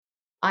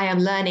I am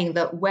learning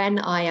that when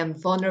I am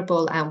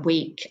vulnerable and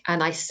weak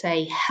and I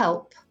say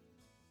help,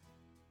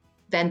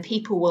 then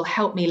people will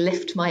help me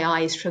lift my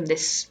eyes from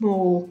this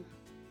small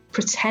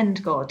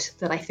pretend God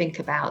that I think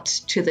about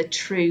to the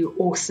true,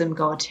 awesome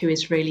God who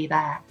is really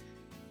there.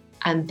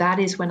 And that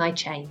is when I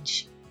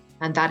change.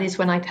 And that is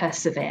when I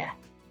persevere.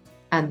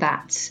 And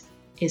that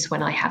is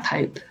when I have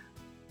hope.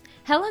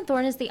 Helen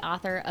Thorne is the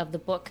author of the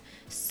book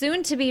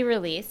soon to be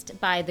released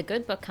by the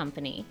Good Book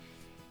Company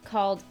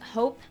called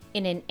Hope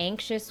in an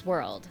Anxious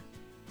World.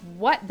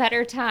 What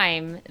better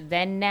time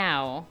than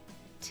now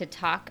to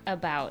talk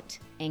about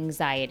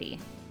anxiety?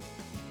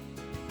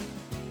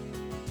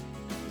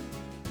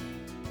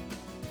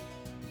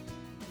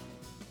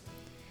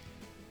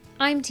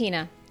 I'm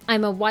Tina.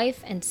 I'm a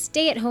wife and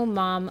stay-at-home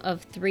mom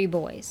of 3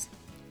 boys.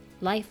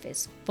 Life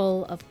is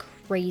full of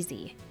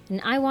crazy,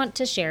 and I want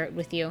to share it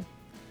with you.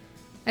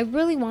 I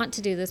really want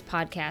to do this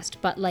podcast,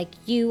 but like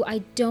you, I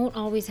don't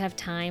always have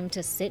time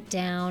to sit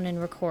down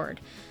and record.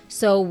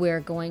 So we're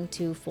going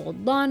to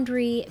fold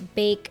laundry,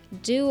 bake,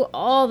 do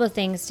all the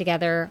things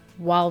together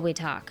while we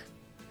talk.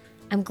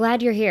 I'm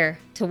glad you're here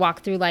to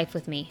walk through life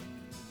with me.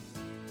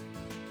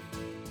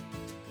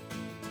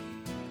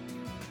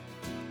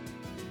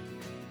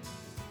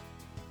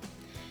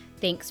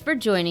 Thanks for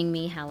joining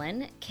me,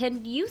 Helen.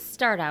 Can you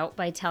start out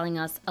by telling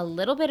us a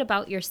little bit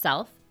about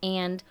yourself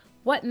and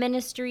what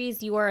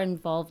ministries you are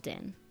involved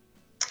in?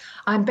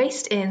 I'm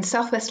based in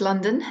southwest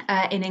London,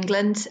 in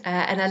England,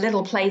 in a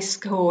little place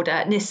called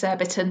near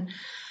Surbiton,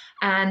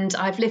 and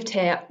I've lived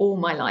here all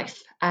my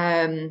life.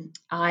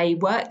 I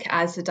work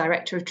as the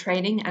Director of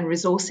Training and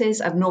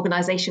Resources at an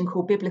organisation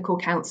called Biblical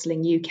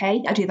Counselling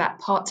UK. I do that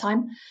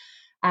part-time,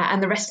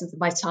 and the rest of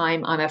my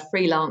time I'm a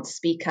freelance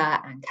speaker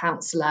and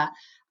counsellor,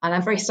 and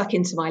I'm very stuck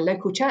into my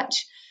local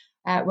church,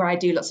 where I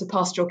do lots of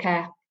pastoral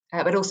care,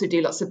 but also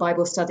do lots of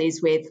Bible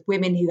studies with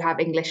women who have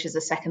English as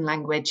a second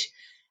language.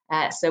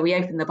 So we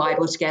open the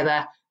Bible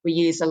together. We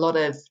use a lot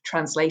of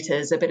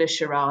translators, a bit of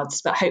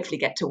charades, but hopefully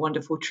get to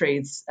wonderful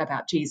truths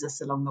about Jesus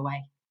along the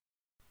way.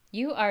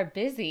 You are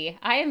busy.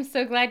 I am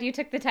so glad you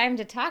took the time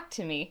to talk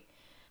to me.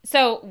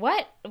 So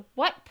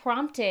what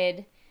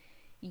prompted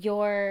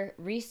your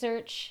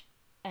research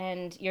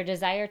and your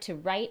desire to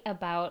write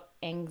about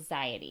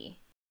anxiety?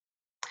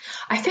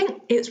 I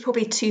think it's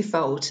probably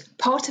twofold.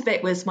 Part of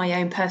it was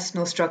my own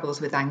personal struggles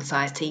with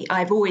anxiety.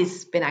 I've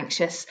always been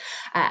anxious.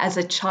 As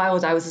a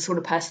child, I was the sort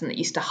of person that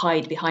used to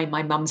hide behind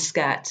my mum's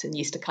skirt and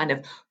used to kind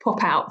of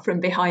pop out from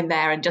behind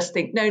there and just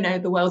think, no,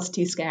 the world's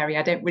too scary.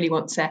 I don't really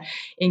want to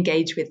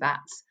engage with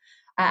that.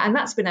 And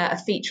that's been a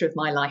feature of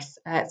my life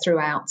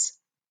throughout.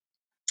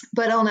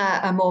 But on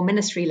a more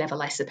ministry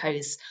level, I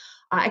suppose,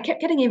 I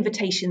kept getting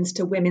invitations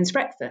to women's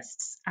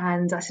breakfasts.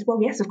 And I said,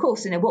 well, yes, of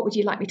course, what would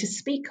you like me to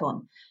speak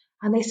on?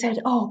 And they said,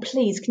 oh,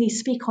 please, can you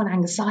speak on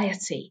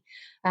anxiety?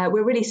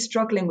 We're really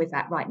struggling with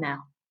that right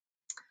now.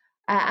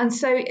 And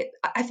so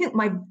I think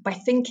my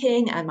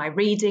thinking and my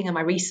reading and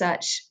my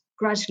research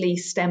gradually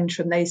stemmed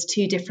from those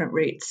two different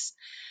routes.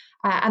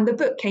 And the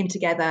book came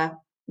together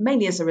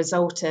mainly as a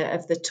result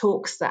of the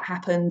talks that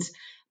happened,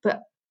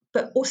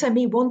 but also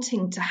me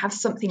wanting to have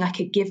something I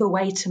could give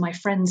away to my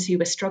friends who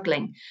were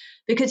struggling,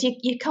 because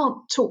you can't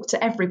talk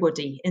to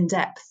everybody in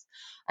depth.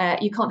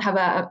 You can't have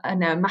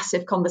a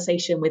massive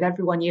conversation with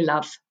everyone you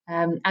love,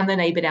 and the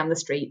neighbour down the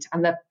street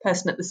and the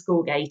person at the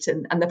school gate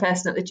and the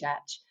person at the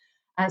church.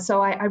 And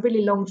so I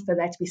really longed for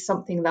there to be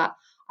something that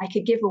I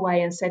could give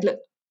away and said, look,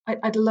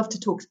 I'd love to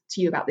talk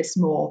to you about this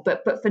more,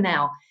 but for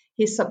now,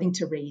 here's something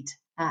to read,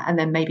 and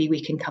then maybe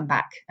we can come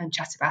back and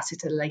chat about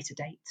it at a later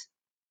date.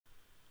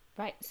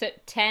 Right. So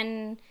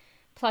 10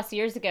 plus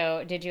years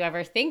ago, did you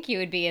ever think you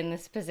would be in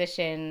this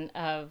position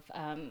of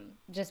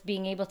just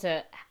being able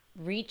to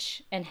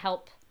reach and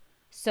help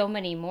so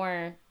many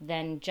more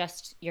than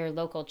just your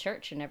local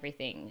church and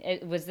everything?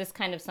 Was this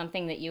kind of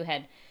something that you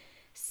had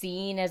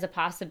seen as a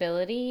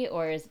possibility,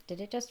 or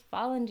did it just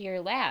fall into your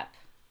lap?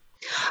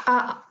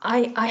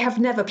 I have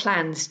never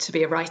planned to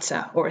be a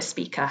writer or a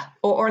speaker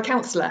or a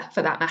counsellor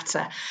for that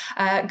matter.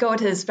 God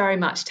has very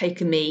much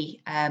taken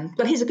me,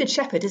 well, he's a good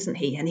shepherd, isn't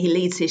he? And he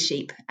leads his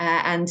sheep,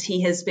 and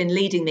he has been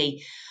leading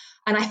me.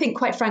 And I think,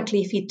 quite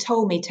frankly, if he'd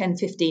told me 10,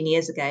 15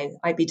 years ago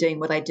I'd be doing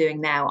what I'm doing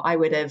now, I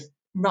would have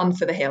run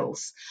for the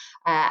hills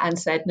and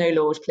said, no,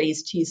 Lord,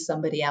 please choose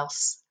somebody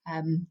else.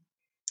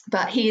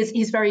 But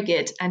he's very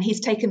good, and he's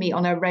taken me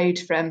on a road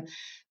from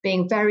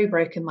being very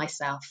broken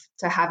myself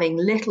to having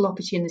little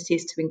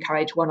opportunities to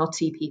encourage 1 or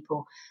 2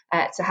 people,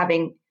 to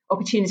having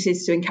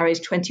opportunities to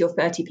encourage 20 or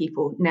 30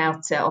 people, now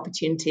to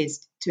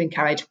opportunities to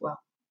encourage, well,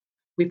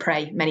 we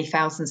pray, many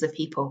thousands of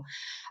people.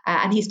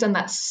 And he's done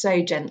that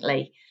so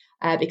gently,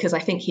 because I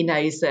think he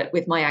knows that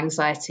with my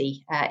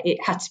anxiety, it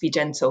had to be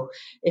gentle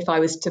if I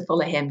was to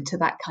follow him to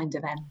that kind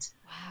of end.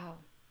 Wow.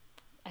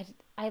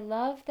 I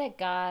love that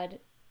God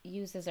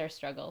uses our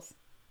struggles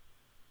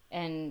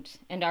and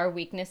our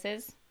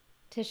weaknesses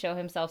to show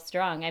himself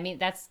strong. I mean,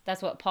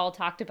 that's what Paul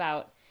talked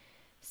about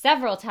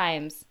several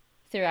times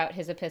throughout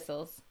his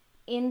epistles.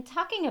 In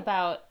talking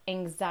about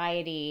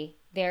anxiety,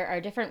 there are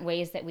different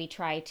ways that we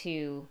try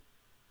to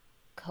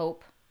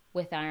cope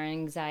with our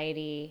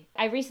anxiety.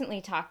 I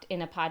recently talked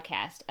in a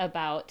podcast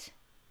about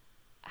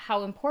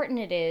how important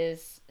it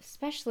is,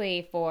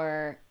 especially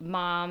for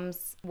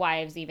moms,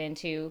 wives even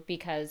too,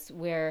 because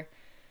we're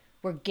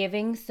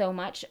giving so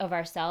much of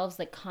ourselves,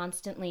 like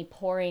constantly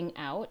pouring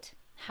out,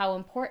 how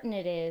important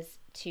it is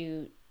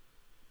to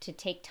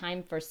take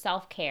time for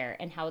self-care,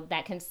 and how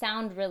that can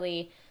sound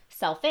really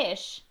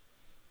selfish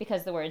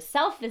because the word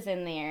self is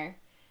in there,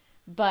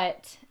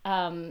 but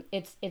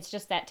it's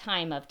just that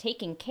time of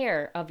taking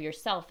care of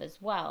yourself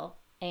as well.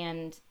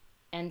 And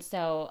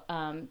so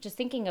just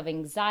thinking of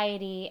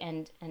anxiety,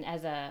 and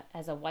as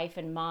a wife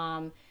and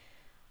mom,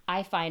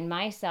 I find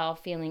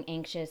myself feeling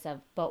anxious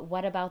of, but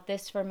what about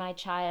this for my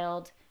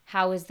child?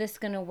 How is this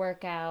going to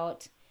work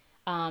out?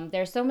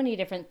 There's so many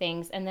different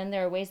things, and then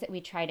there are ways that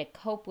we try to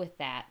cope with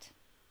that.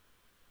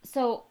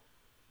 So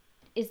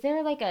is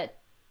there like a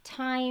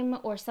time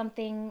or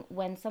something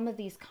when some of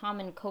these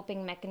common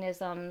coping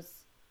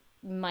mechanisms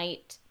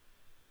might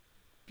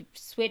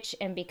switch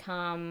and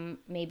become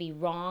maybe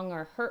wrong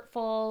or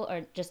hurtful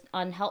or just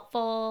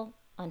unhelpful?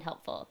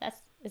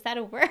 Is that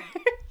a word?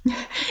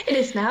 It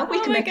is now. We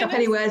Oh can my make up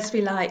any goodness. words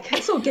we like.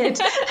 It's all good.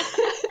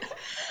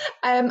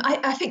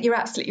 I think you're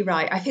absolutely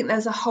right. I think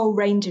there's a whole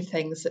range of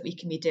things that we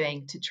can be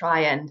doing to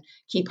try and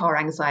keep our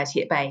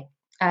anxiety at bay.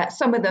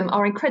 Some of them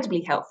are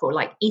incredibly helpful,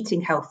 like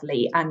eating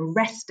healthily and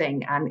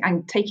resting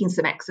and taking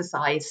some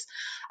exercise.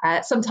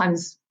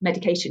 Sometimes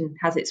medication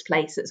has its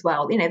place as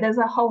well. There's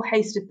a whole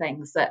host of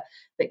things that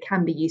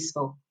can be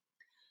useful.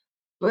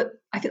 But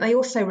I think they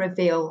also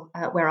reveal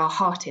where our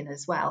heart is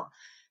as well,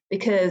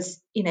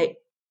 because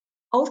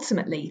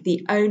ultimately,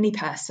 the only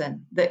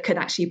person that can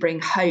actually bring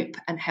hope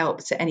and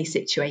help to any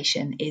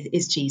situation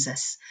is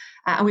Jesus.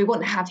 And we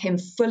want to have him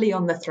fully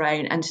on the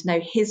throne and to know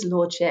his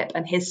lordship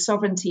and his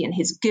sovereignty and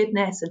his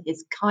goodness and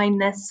his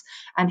kindness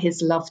and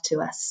his love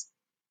to us.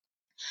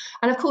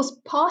 And of course,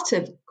 part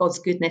of God's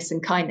goodness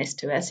and kindness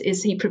to us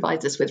is he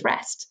provides us with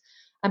rest.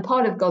 And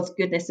part of God's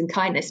goodness and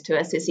kindness to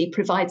us is he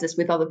provides us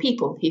with other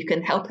people who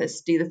can help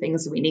us do the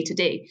things that we need to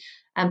do.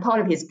 And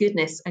part of his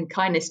goodness and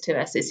kindness to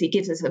us is he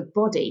gives us a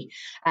body,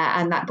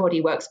 and that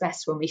body works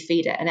best when we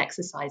feed it and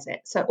exercise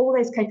it. So all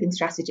those coping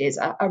strategies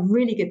are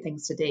really good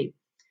things to do.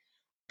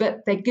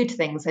 But they're good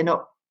things, they're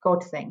not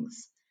God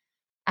things.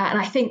 And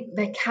I think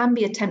there can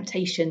be a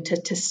temptation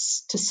to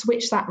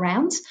switch that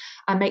round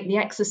and make the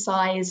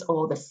exercise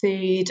or the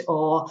food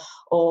or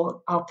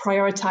our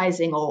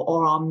prioritizing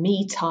or our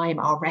me time,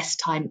 our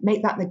rest time,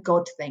 make that the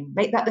God thing,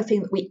 make that the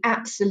thing that we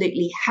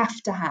absolutely have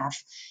to have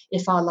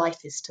if our life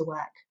is to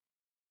work.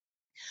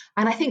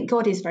 And I think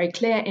God is very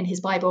clear in his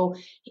Bible.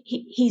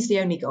 He's the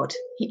only God.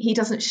 He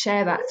doesn't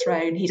share that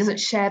throne. He doesn't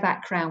share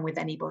that crown with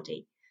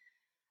anybody.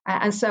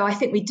 And so I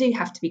think we do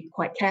have to be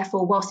quite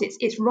careful, whilst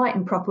it's right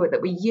and proper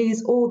that we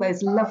use all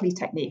those lovely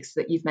techniques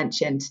that you've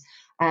mentioned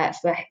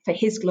for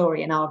his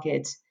glory and our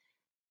good.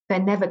 They're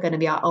never going to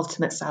be our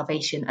ultimate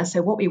salvation. And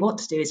so what we want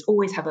to do is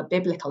always have a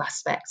biblical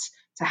aspect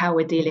to how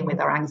we're dealing with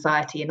our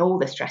anxiety and all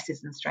the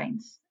stresses and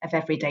strains of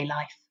everyday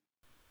life.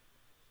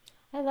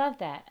 I love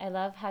that. I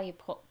love how you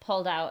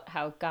pulled out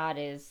how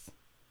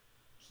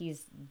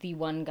he's the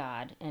one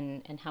God,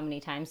 and how many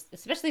times,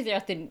 especially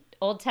throughout the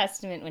Old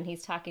Testament, when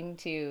he's talking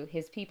to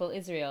his people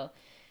Israel,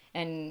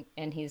 and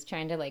he's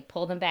trying to like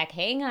pull them back.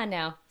 Hang on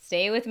now,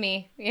 stay with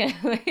me.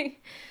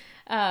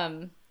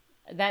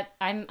 That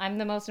I'm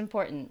the most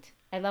important.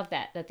 I love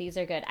that these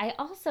are good. I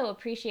also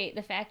appreciate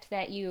the fact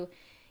that you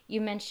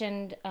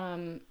mentioned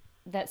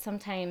that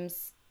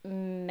sometimes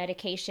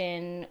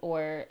medication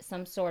or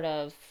some sort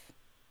of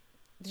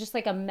just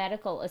like a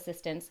medical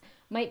assistance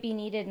might be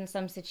needed in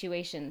some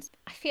situations.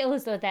 I feel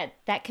as though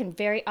that can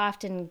very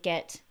often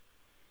get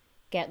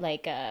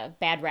like a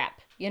bad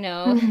rap,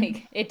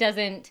 like it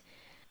doesn't,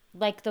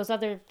 like those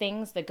other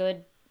things, the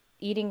good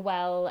eating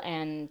well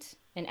and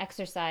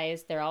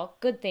exercise, they're all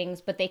good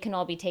things, but they can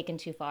all be taken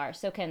too far.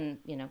 So can,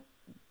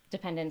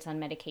 dependence on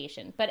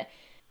medication. But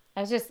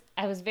I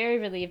was very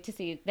relieved to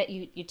see that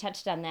you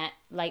touched on that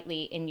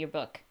lightly in your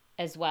book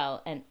as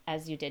well, and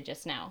as you did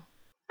just now.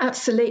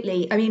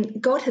 Absolutely. I mean,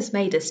 God has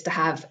made us to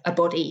have a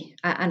body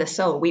and a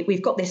soul.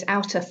 We've got this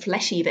outer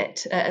fleshy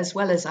bit as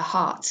well as a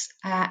heart.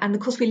 And of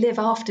course, we live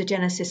after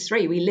Genesis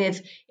 3. We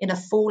live in a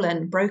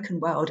fallen, broken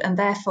world. And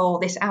therefore,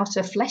 this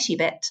outer fleshy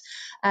bit,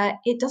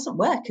 it doesn't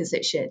work as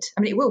it should. I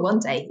mean, it will one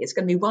day. It's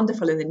going to be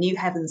wonderful in the new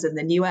heavens and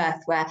the new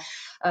earth, where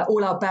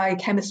all our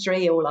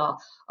biochemistry, all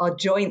our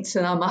joints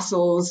and our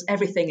muscles,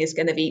 everything is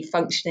going to be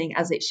functioning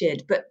as it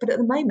should. But at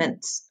the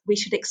moment, we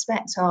should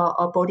expect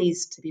our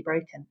bodies to be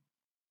broken.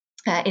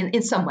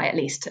 In some way, at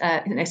least.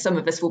 Some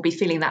of us will be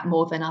feeling that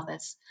more than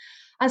others.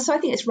 And so I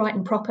think it's right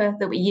and proper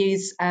that we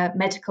use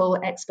medical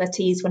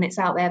expertise when it's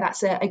out there.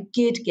 That's a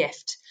good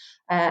gift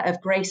of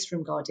grace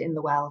from God in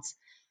the world.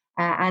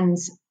 And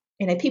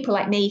people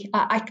like me,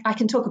 I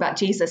can talk about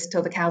Jesus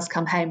till the cows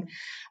come home,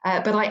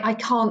 but I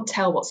can't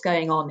tell what's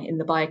going on in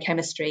the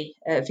biochemistry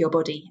of your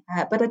body.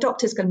 But a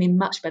doctor's going to be a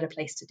much better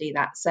place to do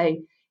that. So,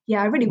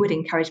 yeah, I really would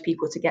encourage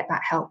people to get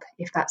that help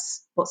if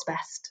that's what's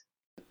best.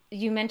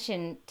 You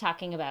mentioned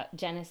talking about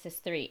Genesis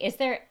 3. Is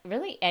there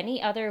really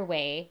any other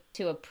way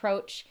to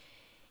approach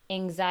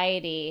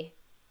anxiety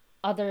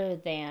other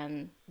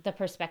than the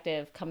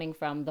perspective coming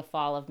from the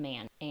fall of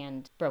man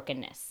and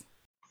brokenness?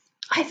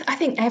 I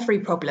think every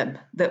problem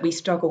that we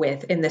struggle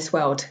with in this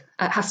world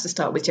has to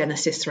start with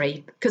Genesis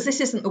 3, because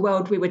this isn't the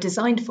world we were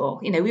designed for.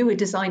 We were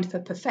designed for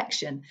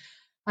perfection.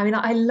 I mean,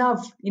 I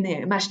love,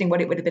 imagining what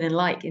it would have been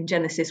like in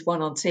Genesis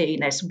 1 or 2,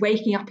 it's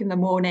waking up in the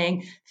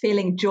morning,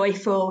 feeling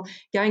joyful,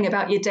 going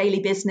about your daily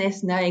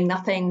business, knowing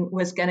nothing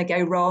was going to go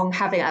wrong,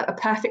 having a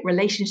perfect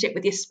relationship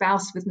with your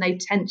spouse with no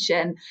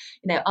tension,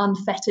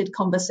 unfettered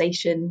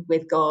conversation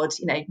with God,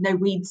 no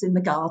weeds in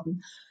the garden.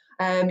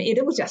 It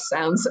all just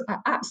sounds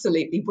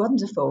absolutely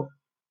wonderful.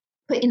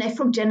 But,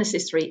 from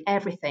Genesis 3,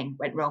 everything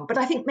went wrong. But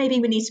I think maybe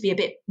we need to be a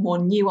bit more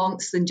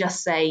nuanced than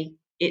just say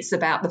it's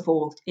about the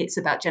fall, it's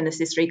about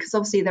Genesis 3, because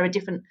obviously there are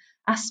different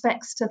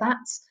aspects to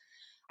that.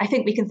 I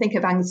think we can think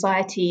of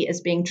anxiety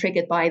as being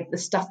triggered by the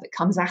stuff that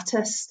comes at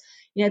us.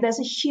 There's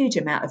a huge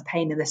amount of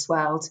pain in this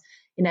world.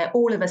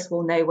 All of us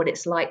will know what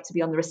it's like to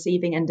be on the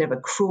receiving end of a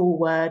cruel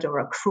word or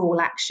a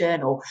cruel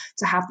action, or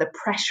to have the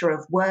pressure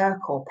of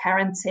work or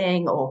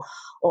parenting, or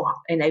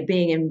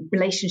being in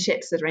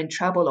relationships that are in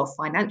trouble, or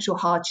financial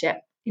hardship,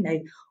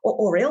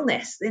 or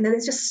illness.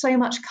 There's just so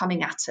much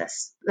coming at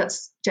us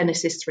that's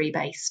Genesis 3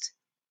 based.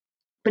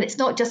 But it's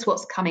not just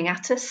what's coming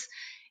at us,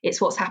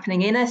 it's what's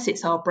happening in us.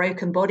 It's our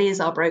broken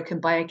bodies, our broken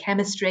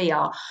biochemistry,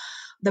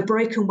 the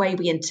broken way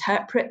we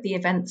interpret the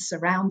events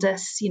around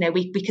us.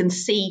 We can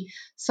see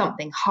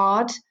something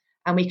hard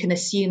and we can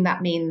assume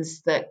that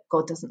means that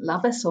God doesn't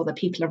love us, or the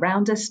people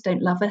around us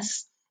don't love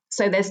us.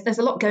 So there's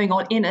a lot going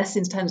on in us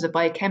in terms of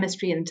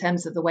biochemistry and in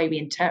terms of the way we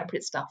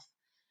interpret stuff.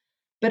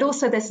 But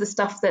also there's the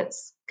stuff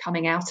that's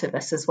coming out of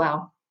us as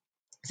well.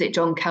 Is it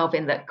John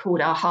Calvin that called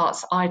our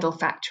hearts idol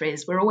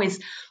factories? We're always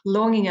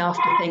longing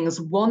after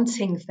things,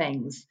 wanting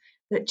things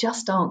that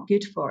just aren't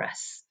good for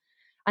us.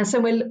 And so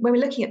when we're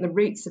looking at the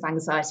roots of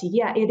anxiety,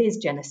 yeah, it is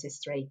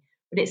Genesis 3,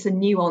 but it's a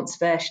nuanced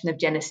version of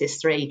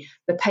Genesis 3,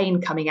 the pain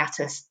coming at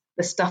us,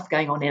 the stuff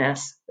going on in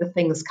us, the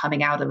things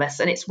coming out of us.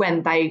 And it's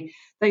when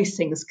those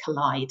things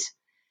collide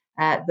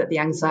that the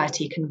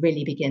anxiety can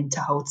really begin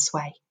to hold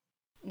sway.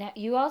 Now,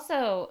 you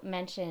also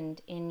mentioned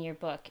in your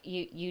book,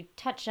 you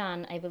touch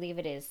on, I believe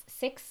it is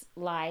 6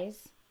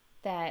 lies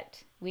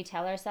that we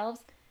tell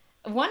ourselves.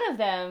 One of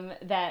them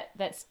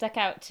that stuck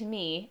out to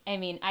me, I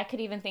mean, I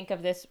could even think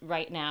of this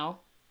right now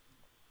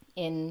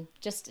in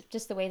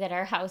just the way that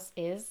our house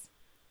is.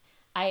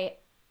 I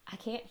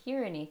can't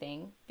hear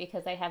anything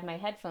because I have my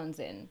headphones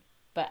in,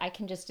 but I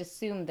can just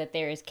assume that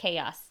there is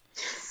chaos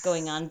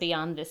going on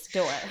beyond this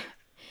door.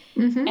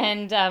 Mm-hmm.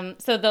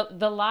 And so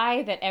the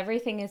lie that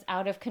everything is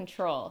out of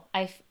control,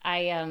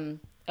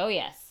 oh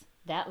yes,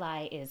 that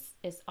lie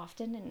is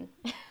often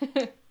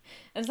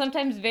and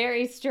sometimes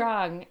very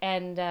strong.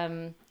 And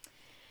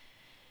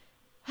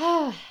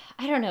I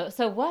don't know.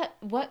 So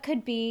what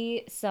could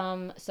be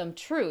some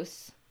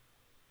truth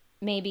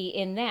maybe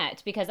in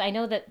that? Because I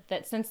know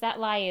that since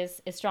that lie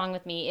is strong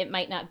with me, it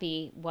might not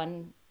be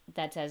one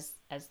that's as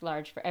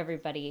large for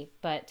everybody,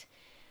 but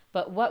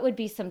what would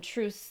be some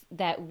truths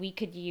that we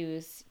could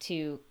use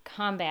to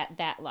combat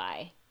that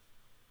lie?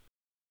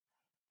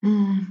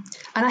 And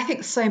I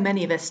think so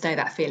many of us know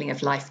that feeling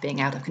of life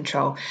being out of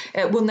control.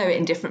 We'll know it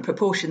in different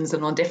proportions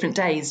and on different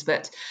days,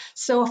 but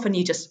so often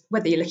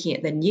whether you're looking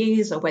at the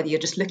news or whether you're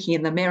just looking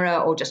in the mirror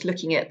or just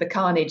looking at the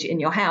carnage in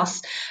your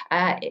house,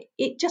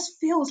 it just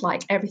feels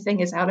like everything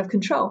is out of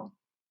control.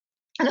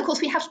 And of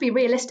course, we have to be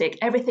realistic.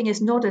 Everything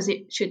is not as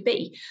it should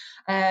be,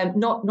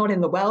 not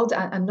in the world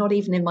and not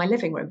even in my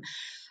living room.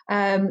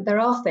 There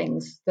are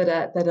things that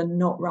are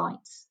not right.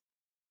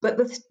 But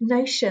the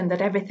notion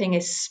that everything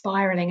is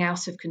spiraling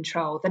out of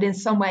control, that in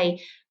some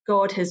way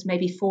God has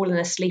maybe fallen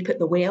asleep at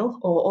the wheel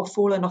or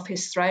fallen off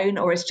his throne,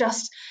 or has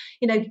just,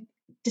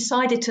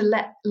 decided to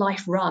let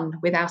life run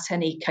without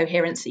any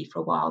coherency for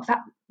a while,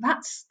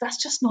 that's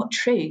just not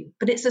true.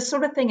 But it's the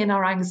sort of thing in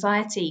our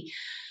anxiety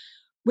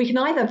we can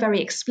either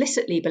very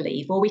explicitly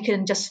believe, or we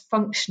can just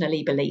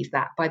functionally believe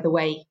that by the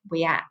way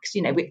we act.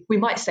 We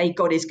might say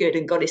God is good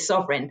and God is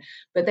sovereign,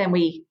 but then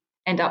we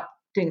end up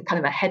doing a kind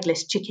of a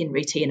headless chicken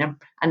routine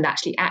and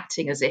actually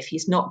acting as if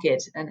he's not good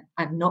and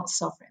not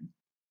sovereign.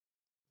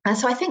 And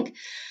so I think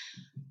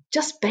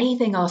just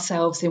bathing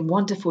ourselves in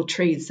wonderful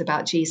truths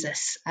about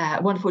Jesus,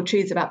 wonderful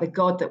truths about the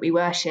God that we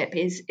worship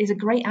is a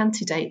great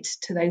antidote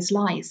to those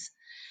lies.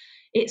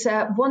 It's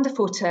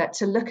wonderful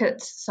to look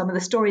at some of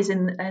the stories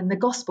in the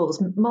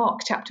Gospels, Mark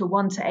chapter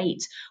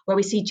 1-8, where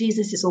we see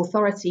Jesus'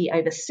 authority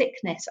over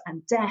sickness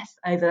and death,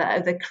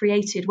 over the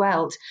created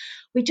world.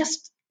 We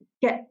just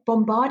get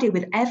bombarded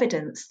with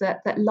evidence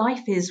that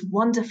life is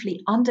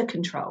wonderfully under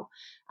control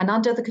and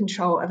under the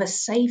control of a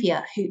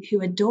Saviour who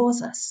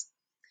adores us.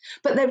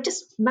 But there are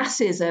just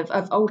masses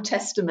of Old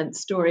Testament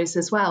stories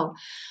as well.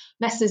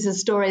 Masses of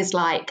stories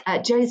like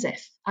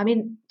Joseph. I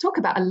mean, talk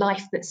about a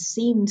life that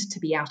seemed to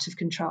be out of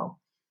control.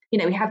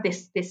 We have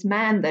this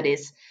man that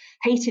is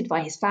hated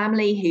by his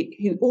family,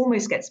 who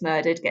almost gets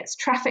murdered, gets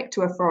trafficked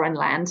to a foreign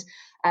land,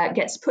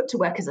 gets put to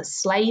work as a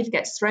slave,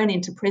 gets thrown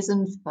into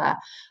prison for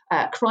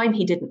a crime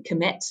he didn't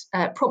commit,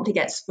 promptly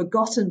gets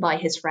forgotten by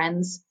his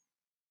friends.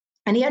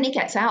 And he only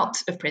gets out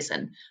of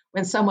prison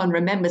when someone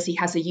remembers he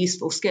has a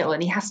useful skill,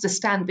 and he has to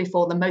stand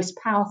before the most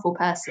powerful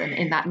person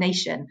in that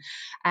nation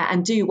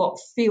and do what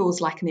feels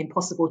like an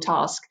impossible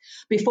task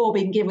before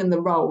being given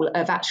the role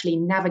of actually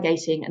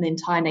navigating an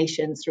entire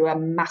nation through a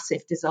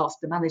massive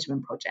disaster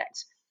management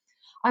project.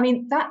 I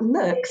mean, that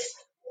looks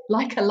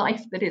like a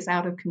life that is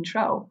out of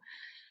control.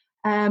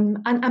 And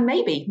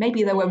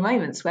maybe there were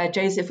moments where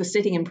Joseph was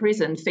sitting in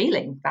prison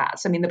feeling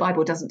that. I mean, the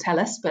Bible doesn't tell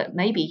us, but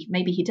maybe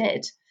he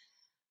did.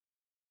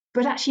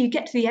 But actually, you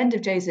get to the end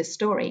of Joseph's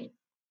story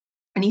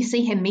and you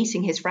see him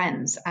meeting his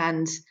friends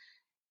and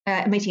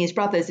meeting his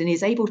brothers, and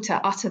he's able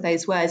to utter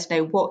those words,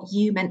 what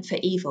you meant for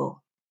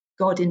evil,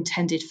 God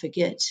intended for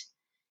good.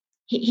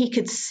 He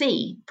could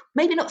see,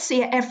 maybe not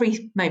see at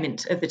every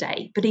moment of the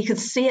day, but he could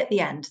see at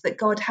the end that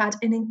God had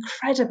an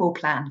incredible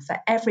plan for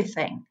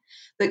everything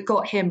that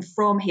got him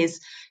from his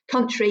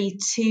country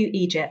to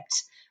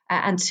Egypt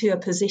and to a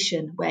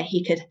position where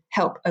he could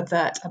help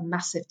avert a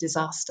massive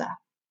disaster.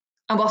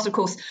 And whilst, of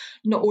course,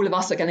 not all of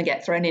us are going to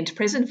get thrown into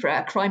prison for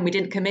a crime we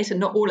didn't commit, and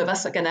not all of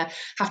us are going to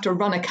have to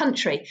run a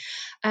country,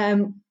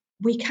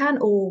 we can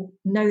all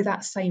know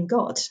that same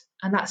God,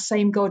 and that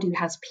same God who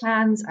has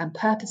plans and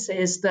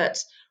purposes that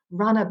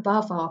run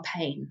above our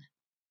pain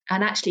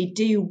and actually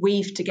do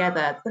weave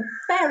together the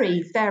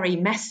very, very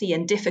messy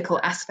and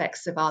difficult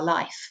aspects of our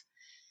life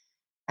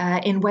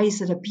in ways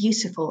that are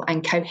beautiful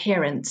and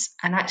coherent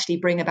and actually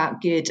bring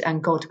about good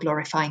and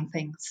God-glorifying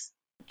things.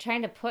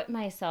 Trying to put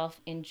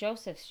myself in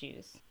Joseph's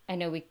shoes. I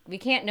know we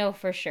can't know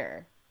for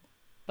sure,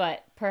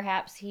 but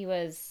perhaps he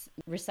was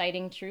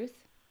reciting truth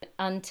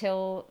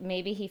until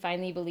maybe he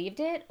finally believed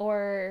it,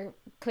 or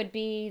could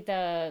be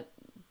the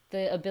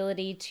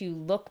ability to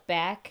look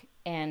back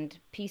and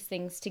piece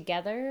things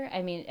together.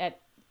 I mean,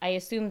 I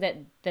assume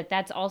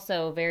that's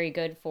also very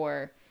good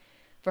for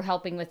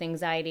helping with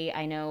anxiety.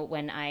 I know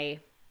when I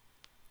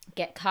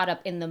get caught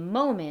up in the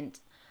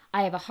moment,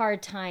 I have a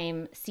hard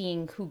time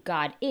seeing who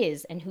God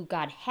is and who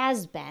God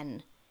has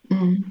been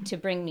to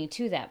bring me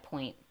to that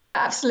point.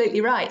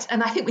 Absolutely right.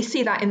 And I think we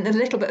see that in a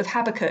little bit of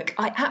Habakkuk.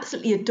 I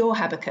absolutely adore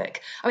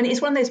Habakkuk. I mean,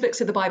 it's one of those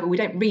books of the Bible we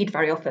don't read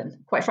very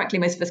often. Quite frankly,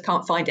 most of us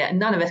can't find it and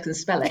none of us can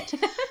spell it.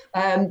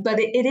 But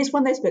it is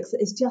one of those books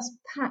that is just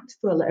packed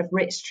full of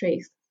rich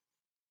truth.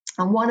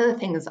 And one of the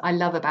things I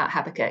love about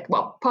Habakkuk,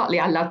 well, partly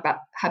I love about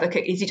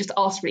Habakkuk, is he just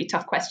asks really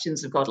tough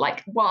questions of God,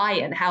 like why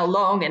and how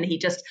long, and he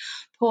just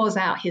pours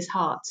out his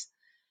heart.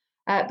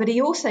 But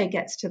he also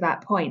gets to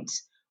that point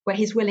where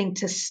he's willing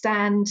to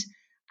stand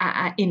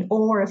in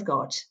awe of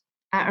God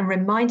and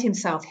remind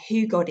himself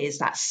who God is,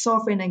 that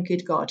sovereign and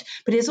good God.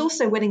 But he's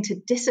also willing to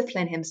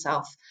discipline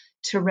himself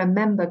to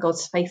remember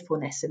God's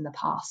faithfulness in the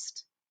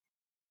past.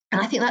 And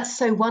I think that's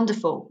so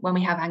wonderful when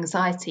we have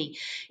anxiety,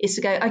 is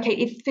to go, okay,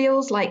 it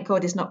feels like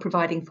God is not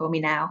providing for me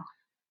now.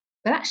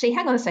 But actually,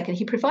 hang on a second,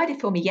 he provided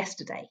for me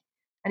yesterday,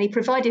 and he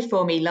provided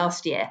for me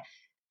last year,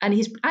 and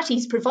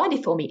he's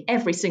provided for me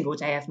every single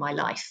day of my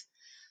life.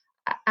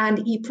 And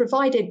he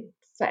provided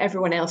for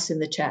everyone else in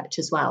the church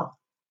as well.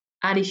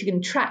 And if you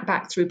can track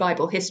back through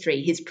Bible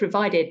history, he's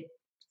provided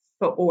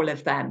for all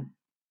of them.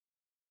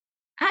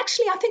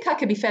 Actually, I think I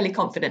can be fairly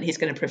confident he's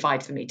going to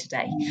provide for me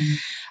today.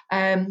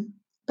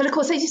 But of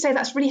course, as you say,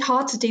 that's really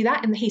hard to do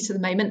that in the heat of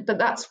the moment, but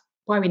that's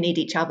why we need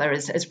each other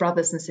as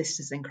brothers and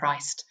sisters in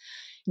Christ.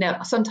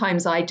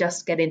 Sometimes I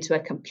just get into a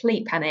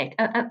complete panic,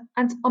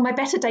 and on my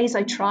better days,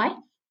 I try.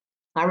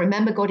 I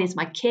remember God is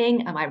my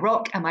king and my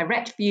rock and my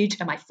refuge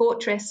and my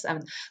fortress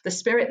and the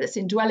spirit that's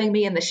indwelling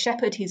me and the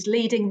shepherd who's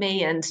leading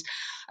me and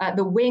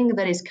the wing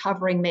that is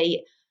covering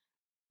me.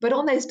 But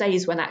on those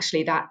days when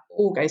actually that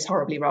all goes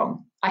horribly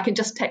wrong, I can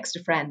just text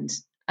a friend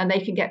and they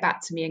can get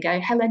back to me and go,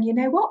 Helen, you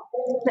know what?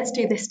 Let's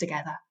do this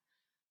together.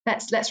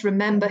 Let's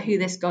remember who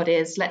this God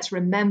is. Let's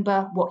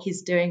remember what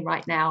he's doing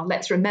right now.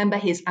 Let's remember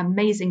his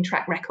amazing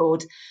track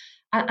record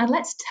and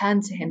let's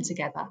turn to him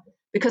together.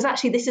 Because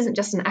actually, this isn't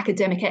just an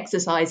academic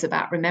exercise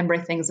about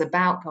remembering things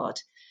about God.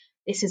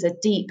 This is a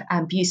deep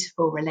and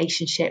beautiful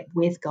relationship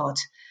with God.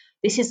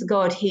 This is the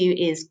God who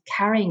is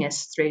carrying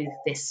us through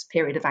this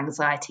period of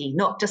anxiety,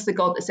 not just the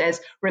God that says,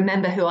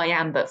 remember who I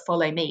am, but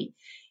follow me.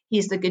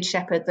 He's the good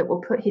shepherd that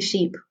will put his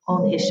sheep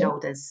on his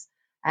shoulders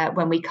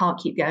when we can't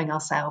keep going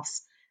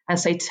ourselves. And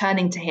so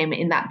turning to him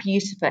in that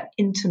beautiful,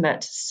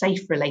 intimate,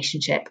 safe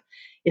relationship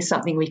is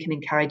something we can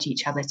encourage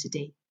each other to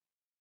do.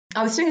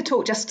 I was doing a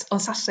talk just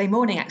on Saturday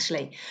morning,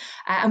 actually,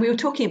 and we were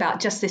talking about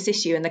just this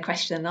issue in the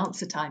question and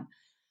answer time.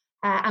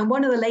 And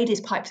one of the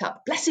ladies piped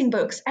up, blessing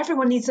books,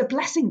 everyone needs a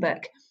blessing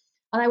book.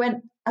 And I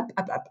went,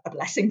 a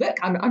blessing book?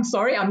 I'm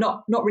sorry, I'm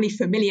not really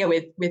familiar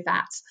with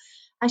that.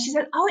 And she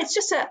said, oh, it's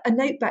just a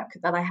notebook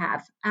that I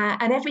have.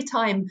 And every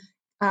time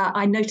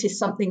I notice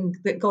something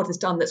that God has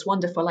done that's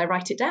wonderful, I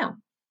write it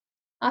down.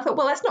 I thought,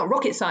 well, that's not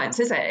rocket science,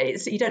 is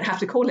it? You don't have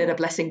to call it a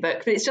blessing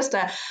book, but it's just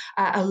a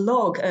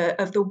log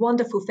of the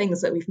wonderful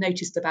things that we've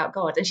noticed about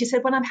God. And she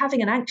said, when I'm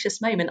having an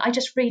anxious moment, I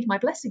just read my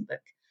blessing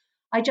book.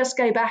 I just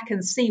go back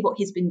and see what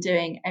he's been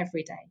doing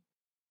every day.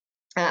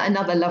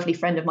 Another lovely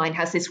friend of mine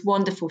has this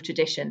wonderful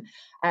tradition,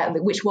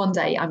 which one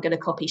day I'm going to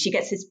copy. She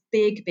gets this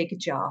big, big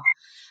jar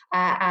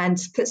and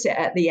puts it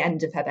at the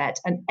end of her bed.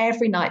 And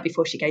every night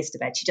before she goes to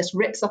bed, she just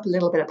rips up a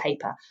little bit of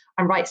paper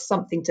and writes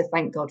something to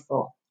thank God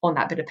for on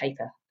that bit of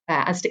paper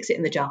and sticks it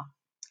in the jar.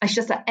 And she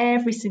does that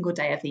every single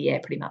day of the year,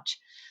 pretty much.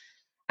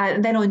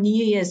 And then on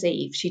New Year's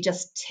Eve, she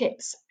just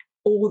tips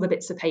all the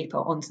bits of paper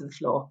onto the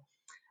floor.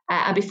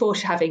 And before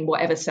having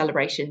whatever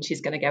celebration she's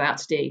going to go out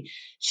to do,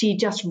 she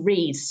just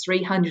reads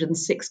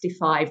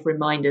 365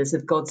 reminders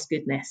of God's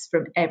goodness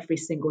from every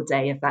single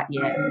day of that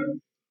year.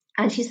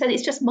 And she said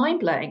it's just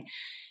mind-blowing.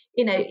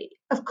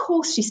 Of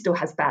course she still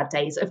has bad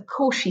days. Of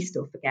course she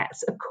still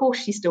forgets. Of course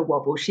she still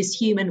wobbles. She's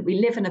human. We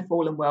live in a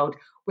fallen world.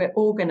 We're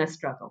all going to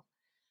struggle.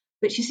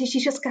 But she says she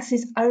just gets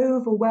this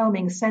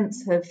overwhelming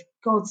sense of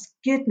God's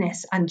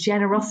goodness and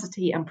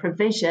generosity and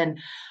provision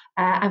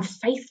and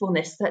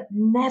faithfulness that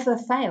never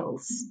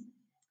fails.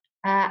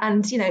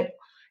 And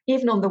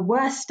even on the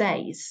worst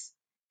days,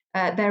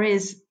 there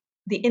is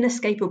the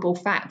inescapable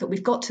fact that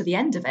we've got to the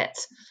end of it.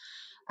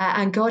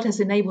 And God has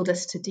enabled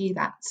us to do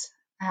that.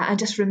 And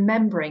just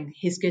remembering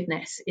his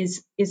goodness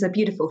is a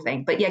beautiful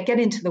thing. But yeah, get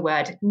into the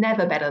word.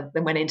 Never better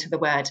than when into the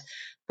word.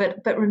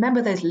 But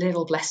remember those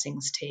little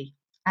blessings too.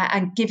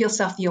 And give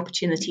yourself the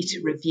opportunity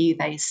to review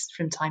those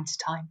from time to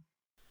time.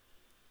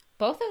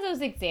 Both of those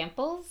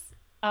examples,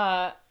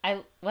 what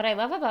I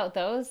love about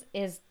those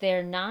is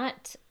they're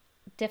not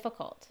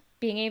difficult.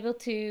 Being able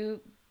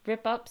to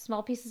rip up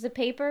small pieces of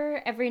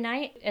paper every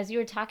night. As you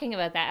were talking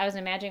about that, I was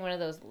imagining one of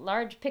those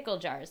large pickle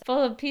jars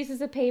full of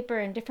pieces of paper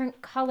in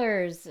different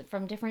colors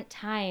from different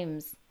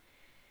times.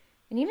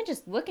 And even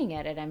just looking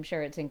at it, I'm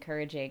sure it's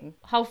encouraging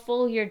how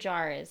full your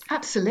jar is.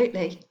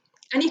 Absolutely.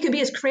 And you can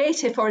be as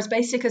creative or as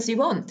basic as you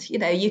want.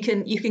 You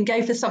can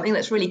go for something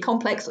that's really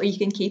complex, or you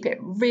can keep it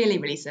really,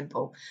 really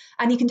simple.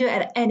 And you can do it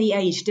at any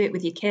age. Do it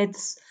with your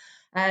kids.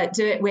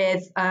 Do it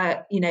with,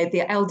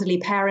 the elderly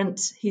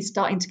parent who's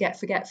starting to get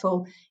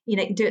forgetful. Do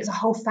it as a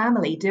whole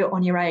family. Do it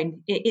on your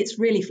own. It's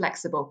really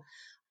flexible.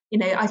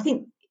 I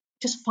think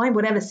just find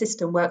whatever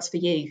system works for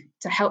you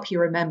to help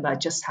you remember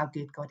just how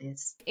good God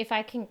is. If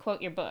I can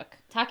quote your book,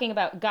 talking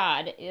about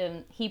God,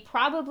 he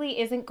probably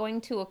isn't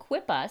going to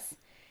equip us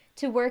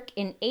to work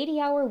an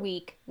 80-hour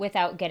week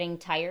without getting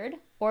tired,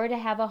 or to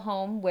have a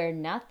home where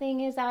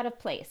nothing is out of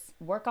place.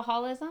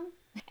 Workaholism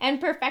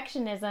and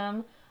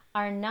perfectionism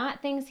are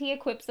not things he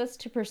equips us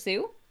to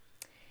pursue.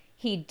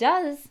 He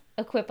does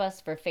equip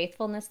us for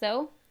faithfulness,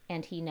 though,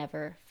 and he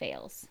never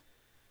fails.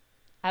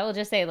 I will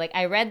just say,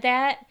 I read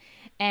that,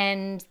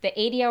 and the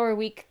 80-hour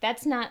week,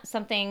 that's not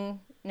something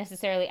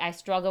necessarily I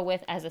struggle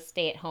with as a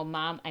stay-at-home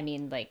mom. I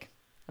mean,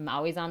 I'm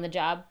always on the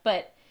job,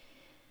 but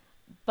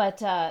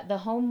the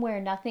home where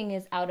nothing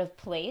is out of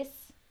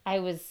place,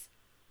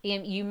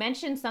 you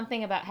mentioned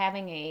something about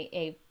having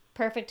a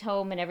perfect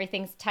home and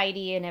everything's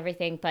tidy and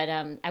everything, but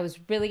I was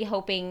really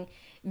hoping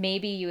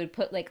maybe you would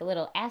put a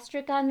little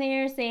asterisk on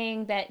there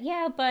saying that,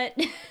 yeah, but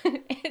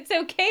it's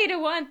okay to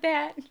want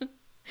that.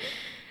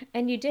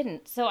 And you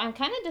didn't. So I'm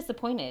kind of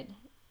disappointed.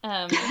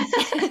 I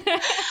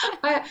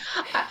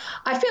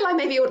feel I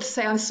maybe ought to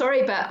say I'm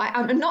sorry, but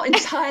I'm not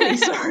entirely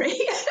sorry.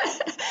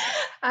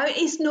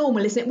 It's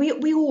normal, isn't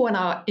it? We all want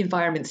our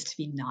environments to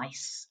be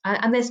nice,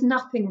 and there's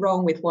nothing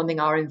wrong with wanting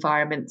our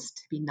environments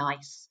to be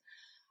nice.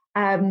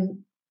 But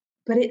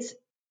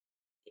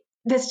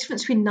there's a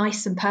difference between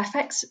nice and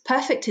perfect.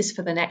 Perfect is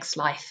for the next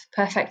life.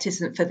 Perfect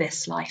isn't for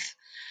this life.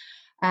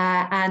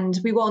 And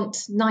we want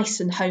nice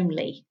and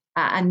homely,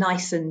 and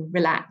nice and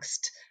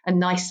relaxed, and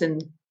nice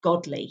and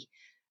godly,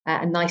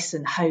 and nice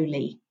and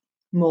holy,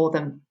 more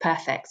than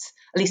perfect.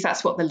 At least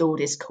that's what the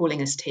Lord is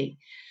calling us to.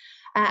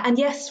 And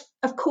yes,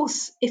 of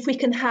course, if we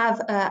can have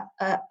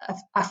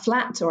a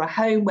flat or a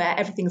home where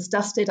everything's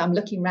dusted, I'm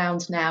looking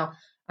around now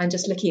and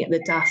just looking at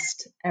the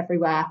dust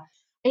everywhere.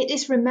 It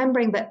is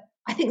remembering that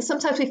I think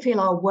sometimes we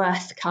feel our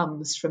worth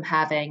comes from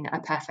having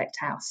a perfect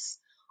house,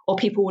 or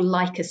people will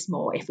like us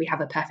more if we have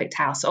a perfect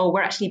house, or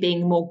we're actually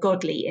being more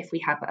godly if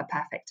we have a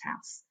perfect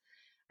house.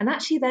 And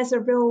actually, there's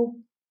a real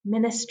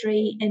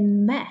ministry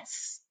in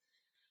mess.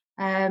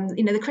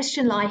 The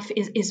Christian life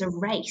is a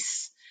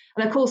race.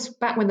 And of course,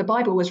 back when the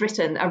Bible was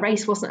written, a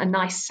race wasn't a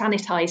nice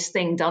sanitized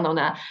thing done on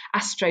a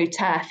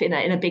AstroTurf in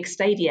a big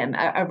stadium.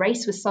 A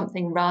race was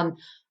something run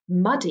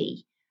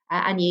muddy,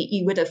 and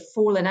you would have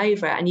fallen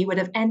over, and you would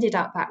have ended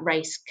up that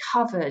race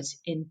covered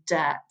in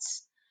dirt.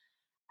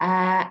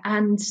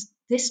 And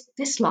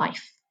this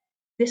life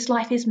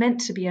is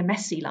meant to be a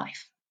messy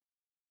life.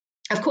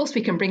 Of course,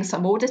 we can bring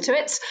some order to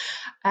it,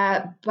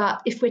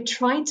 but if we're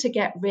trying to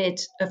get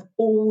rid of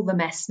all the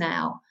mess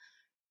now,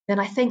 then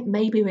I think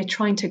maybe we're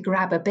trying to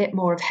grab a bit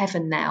more of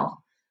heaven now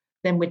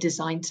than we're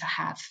designed to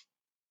have.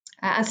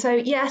 And so,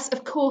 yes,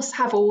 of course,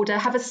 have order,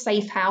 have a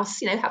safe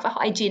house, have a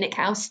hygienic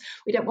house.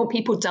 We don't want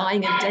people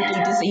dying of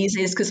deadly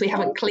diseases because we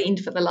haven't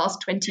cleaned for the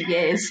last 20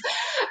 years.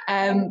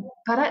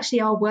 But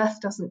actually, our worth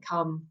doesn't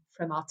come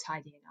from our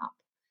tidying up.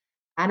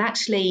 And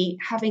actually,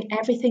 having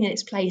everything in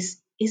its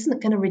place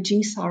isn't going to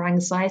reduce our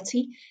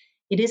anxiety.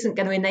 It isn't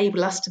going to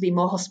enable us to be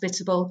more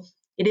hospitable.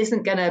 It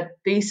isn't going to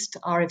boost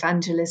our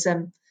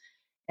evangelism.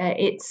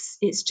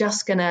 It's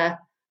just going to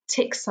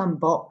tick some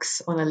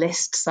box on a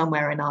list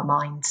somewhere in our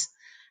minds.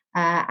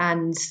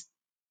 And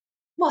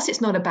whilst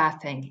it's not a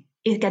bad thing,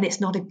 again,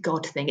 it's not a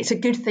God thing. It's a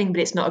good thing,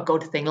 but it's not a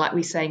God thing, like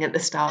we were saying at the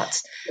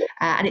start.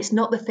 And it's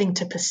not the thing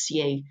to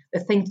pursue. The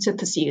thing to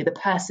pursue, the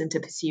person to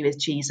pursue is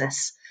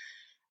Jesus.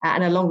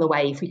 And along the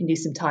way, if we can do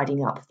some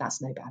tidying up,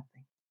 that's no bad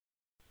thing.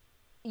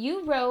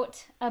 You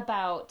wrote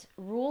about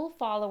rule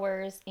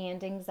followers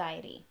and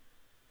anxiety.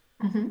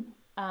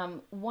 Mm-hmm.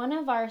 One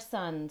of our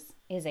sons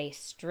is a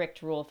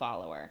strict rule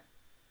follower.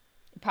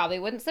 It probably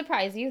wouldn't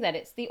surprise you that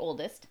it's the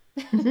oldest.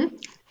 Mm-hmm.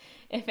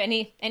 If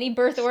any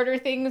birth order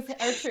things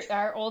are true,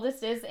 our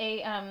oldest is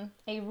a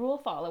rule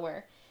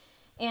follower,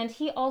 and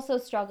he also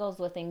struggles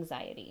with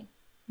anxiety.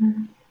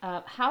 Mm-hmm.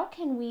 How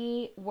can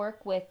we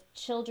work with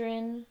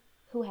children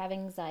who have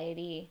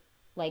anxiety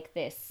like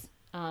this?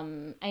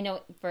 I know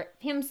for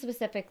him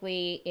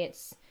specifically,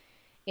 it's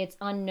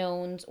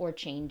unknowns or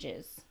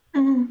changes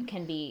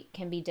can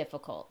be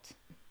difficult.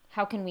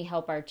 How can we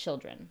help our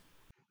children?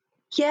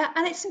 Yeah,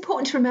 and it's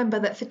important to remember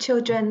that for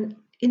children,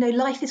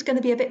 life is going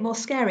to be a bit more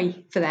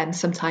scary for them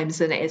sometimes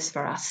than it is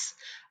for us.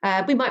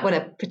 We might want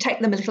to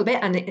protect them a little bit,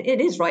 and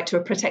it is right to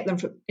protect them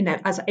from,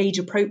 as age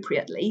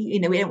appropriately.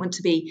 We don't want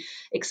to be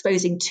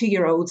exposing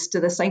 2-year-olds to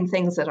the same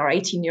things that our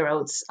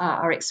 18-year-olds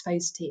are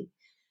exposed to.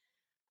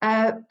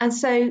 And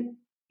so,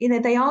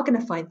 they are going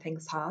to find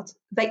things hard.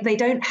 They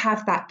don't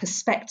have that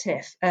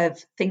perspective of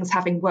things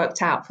having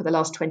worked out for the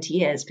last 20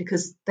 years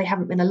because they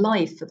haven't been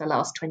alive for the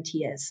last 20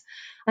 years.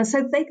 And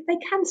so they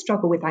can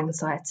struggle with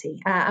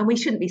anxiety, and we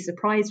shouldn't be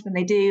surprised when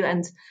they do.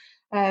 And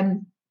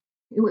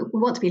we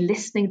want to be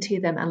listening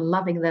to them and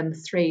loving them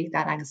through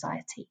that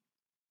anxiety.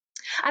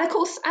 And of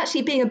course,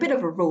 actually being a bit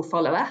of a rule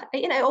follower,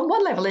 on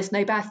one level is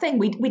no bad thing.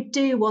 We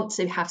do want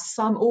to have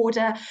some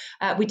order.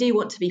 We do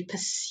want to be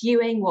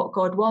pursuing what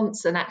God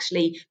wants, and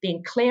actually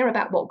being clear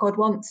about what God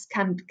wants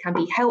can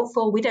be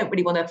helpful. We don't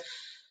really want to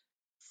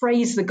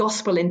phrase the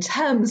gospel in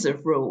terms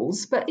of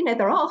rules, but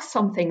there are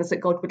some things that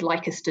God would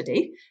like us to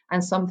do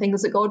and some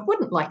things that God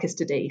wouldn't like us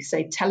to do.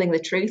 So telling the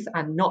truth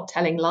and not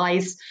telling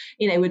lies,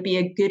 would be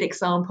a good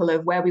example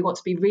of where we want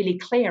to be really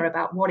clear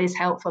about what is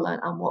helpful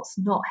and what's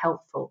not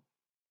helpful.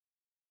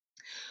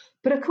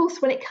 But of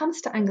course, when it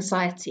comes to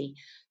anxiety,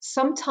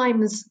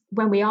 sometimes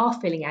when we are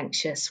feeling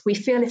anxious, we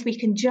feel if we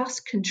can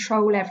just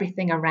control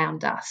everything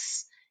around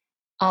us,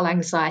 our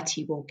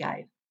anxiety will go.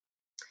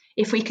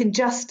 If we can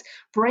just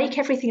break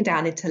everything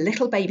down into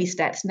little baby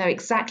steps, know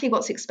exactly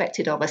what's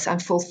expected of us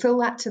and fulfill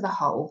that to the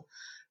whole,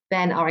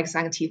 then our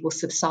anxiety will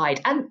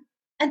subside.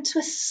 And to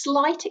a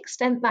slight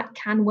extent, that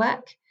can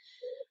work.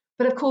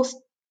 But of course,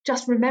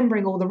 just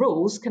remembering all the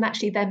rules can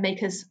actually then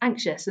make us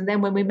anxious. And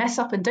then when we mess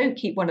up and don't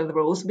keep one of the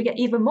rules, we get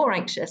even more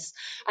anxious.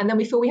 And then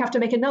we feel we have to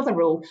make another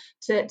rule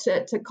to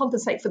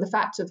compensate for the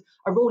fact of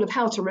a rule of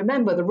how to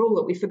remember the rule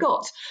that we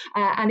forgot.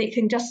 And it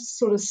can just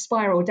sort of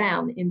spiral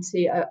down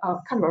into a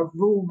kind of a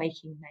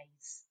rule-making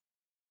maze.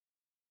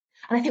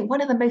 And I think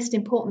one of the most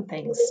important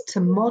things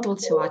to model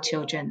to our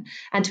children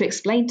and to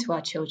explain to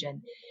our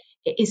children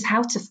is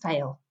how to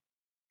fail,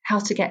 how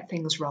to get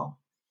things wrong.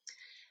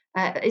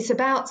 It's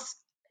about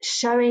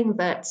showing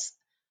that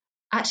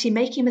actually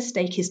making a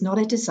mistake is not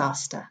a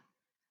disaster,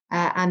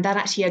 and that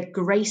actually a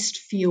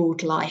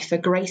grace-fueled life, a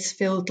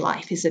grace-filled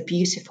life is a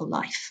beautiful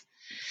life.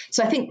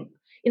 So I think,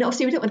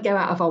 obviously we don't want to go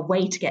out of our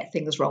way to get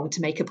things wrong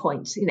to make a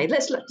point.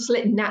 Let's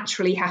let it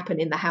naturally happen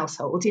in the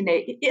household.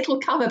 It'll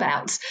come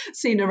about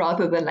sooner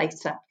rather than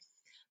later.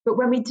 But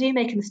when we do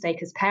make a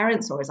mistake as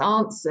parents or as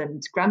aunts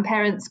and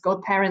grandparents,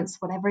 godparents,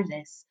 whatever it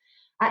is,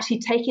 actually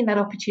taking that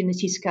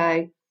opportunity to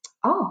go,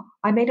 oh,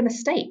 I made a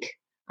mistake.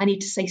 I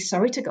need to say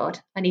sorry to God.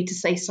 I need to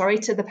say sorry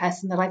to the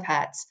person that I've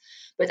hurt.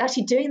 But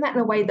actually doing that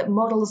in a way that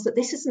models that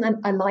this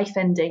isn't a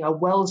life-ending, a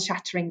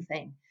world-shattering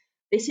thing.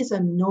 This is a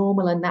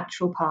normal and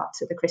natural part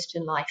of the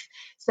Christian life.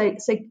 So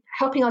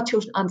helping our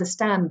children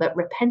understand that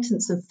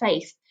repentance and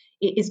faith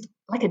is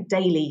like a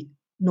daily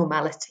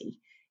normality.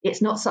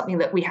 It's not something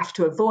that we have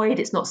to avoid.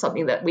 It's not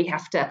something that we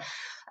have to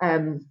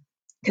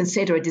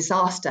consider a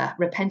disaster.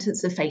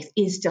 Repentance and faith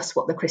is just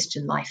what the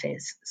Christian life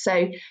is.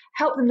 So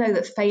help them know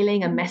that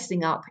failing and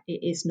messing up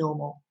is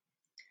normal.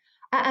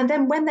 And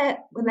then when they're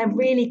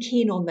really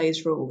keen on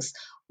those rules,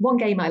 one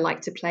game I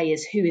like to play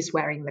is who is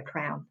wearing the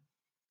crown.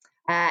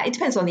 It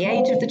depends on the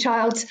age of the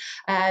child.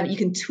 You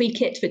can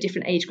tweak it for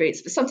different age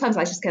groups, but sometimes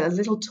I just get a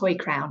little toy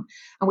crown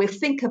and we'll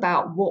think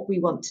about what we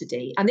want to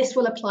do. And this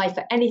will apply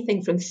for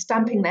anything from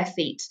stamping their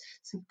feet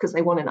because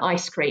they want an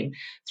ice cream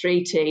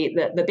through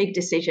to the big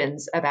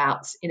decisions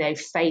about,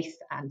 faith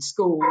and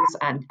schools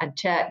and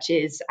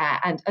churches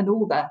and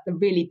all the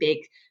really big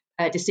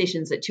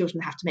decisions that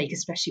children have to make,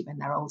 especially when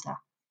they're older.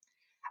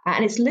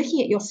 And it's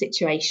looking at your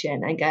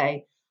situation and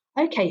go,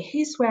 okay,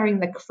 who's wearing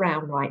the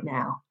crown right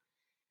now?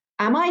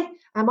 Am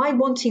I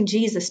wanting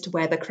Jesus to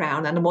wear the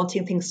crown and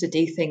wanting things to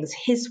do things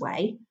his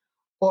way?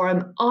 Or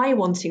am I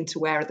wanting to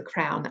wear the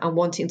crown and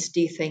wanting to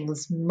do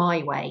things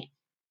my way?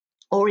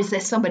 Or is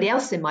there somebody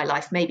else in my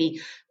life,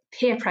 maybe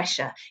peer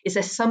pressure? Is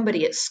there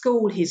somebody at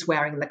school who's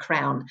wearing the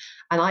crown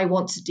and I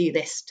want to do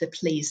this to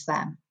please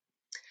them?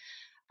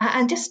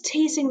 And just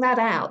teasing that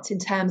out in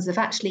terms of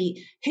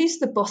actually who's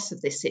the boss of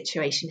this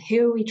situation?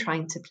 Who are we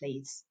trying to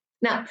please?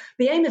 Now,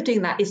 the aim of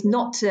doing that is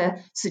not to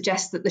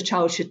suggest that the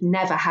child should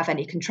never have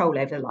any control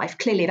over their life.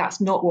 Clearly,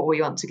 that's not what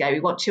we want to go. We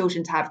want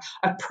children to have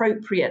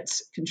appropriate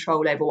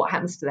control over what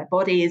happens to their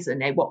bodies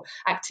and what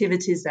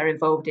activities they're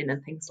involved in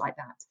and things like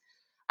that.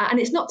 And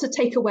it's not to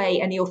take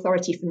away any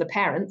authority from the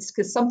parents,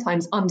 because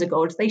sometimes under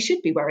God, they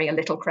should be wearing a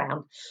little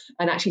crown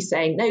and actually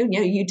saying, no,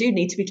 you do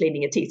need to be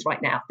cleaning your teeth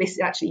right now. This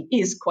actually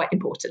is quite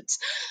important.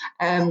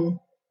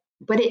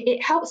 But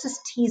it helps us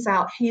tease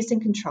out who's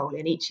in control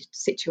in each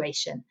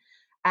situation.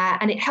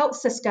 And it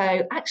helps us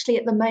go, actually,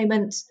 at the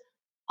moment,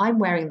 I'm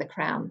wearing the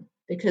crown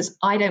because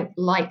I don't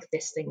like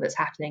this thing that's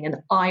happening and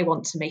I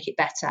want to make it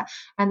better.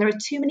 And there are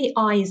too many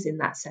I's in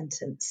that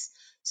sentence.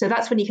 So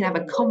that's when you can have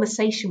a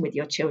conversation with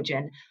your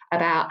children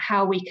about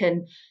how we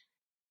can,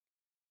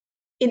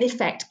 in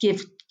effect,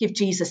 give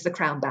Jesus the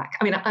crown back.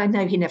 I mean, I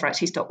know he never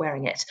actually stopped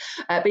wearing it,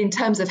 but in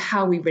terms of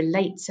how we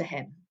relate to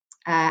him,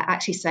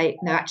 actually say,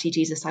 no, actually,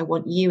 Jesus, I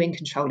want you in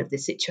control of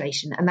this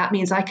situation. And that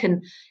means I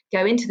can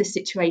go into this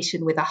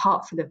situation with a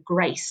heart full of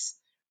grace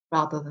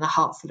rather than a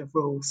heart full of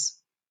rules.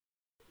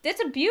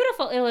 That's a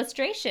beautiful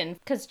illustration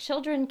because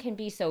children can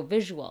be so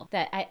visual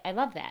that I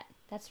love that.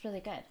 That's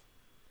really good.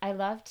 I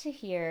love to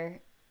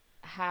hear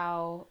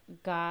how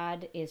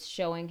God is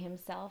showing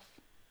himself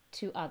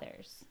to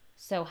others.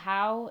 So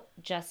how,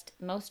 just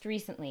most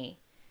recently,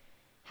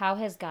 how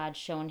has God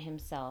shown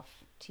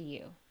himself to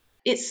you?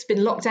 It's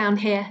been locked down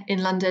here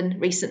in London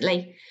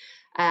recently.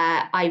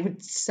 I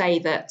would say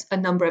that a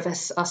number of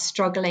us are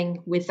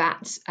struggling with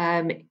that.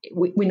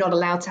 We're not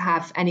allowed to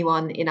have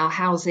anyone in our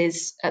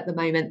houses at the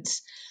moment.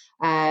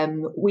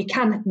 We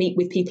can meet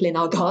with people in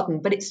our garden,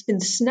 but it's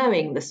been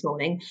snowing this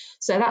morning.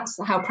 So that's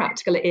how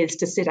practical it is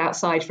to sit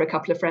outside for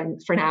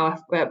an hour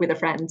with a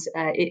friend.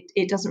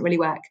 It doesn't really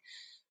work.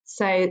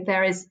 So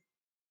there is,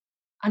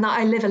 and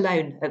I live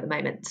alone at the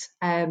moment.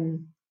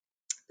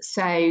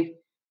 So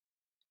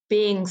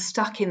being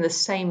stuck in the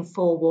same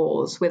four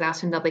walls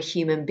without another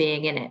human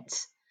being in it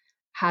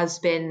has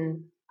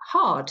been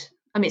hard.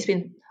 I mean, it's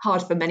been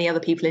hard for many other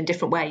people in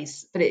different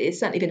ways, but it's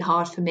certainly been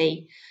hard for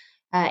me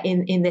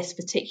in this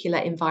particular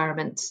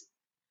environment.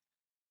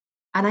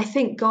 And I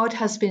think God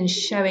has been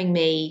showing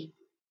me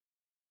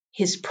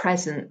his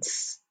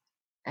presence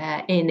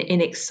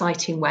in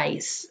exciting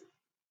ways.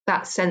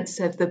 That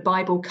sense of the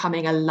Bible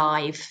coming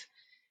alive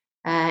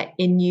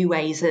in new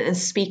ways and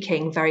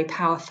speaking very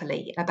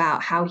powerfully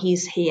about how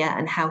he's here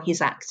and how he's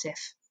active.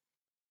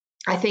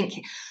 I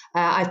think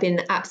I've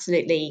been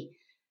absolutely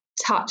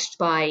touched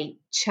by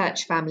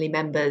church family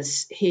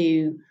members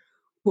who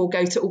will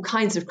go to all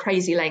kinds of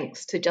crazy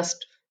lengths to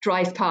just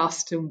drive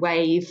past and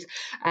wave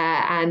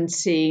and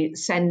to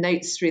send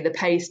notes through the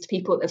post.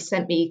 People have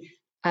sent me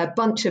a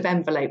bunch of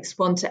envelopes,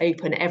 one to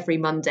open every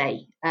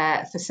Monday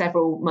for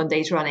several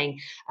Mondays running,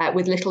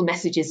 with little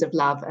messages of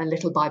love and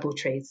little Bible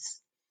truths.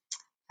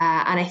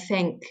 And I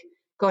think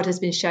God has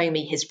been showing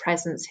me his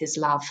presence, his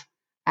love,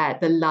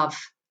 the love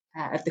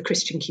of the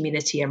Christian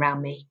community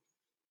around me.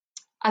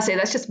 I say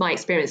that's just my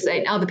experience.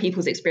 Other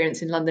people's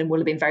experience in London will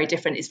have been very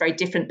different. It's very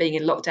different being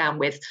in lockdown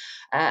with,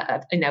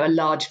 a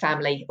large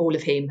family, all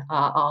of whom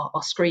are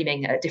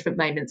screaming at different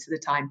moments of the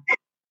time.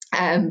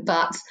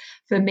 But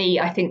for me,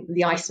 I think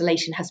the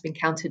isolation has been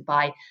countered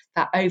by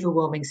that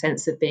overwhelming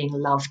sense of being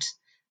loved,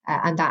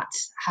 and that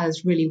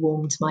has really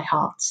warmed my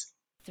heart.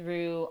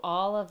 Through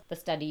all of the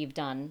study you've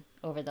done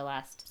over the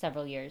last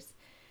several years,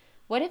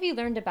 what have you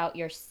learned about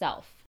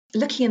yourself?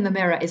 Looking in the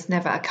mirror is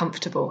never a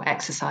comfortable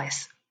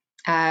exercise.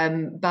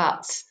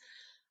 But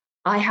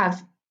I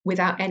have,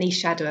 without any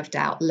shadow of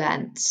doubt,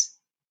 learnt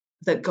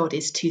that God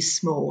is too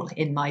small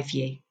in my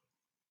view.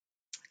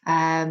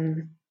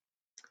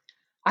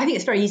 I think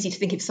it's very easy to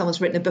think if someone's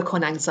written a book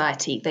on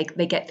anxiety,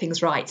 they get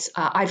things right.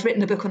 I've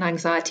written a book on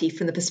anxiety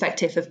from the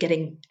perspective of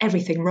getting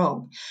everything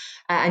wrong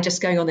and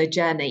just going on a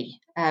journey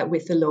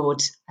with the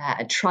Lord,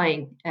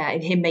 trying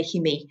in him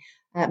making me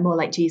more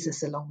like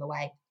Jesus along the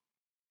way.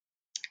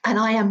 And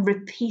I am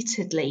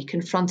repeatedly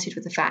confronted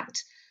with the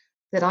fact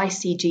that I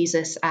see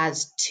Jesus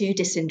as too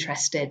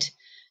disinterested,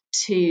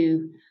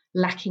 too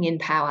lacking in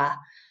power,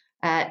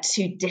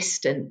 too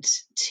distant,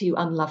 too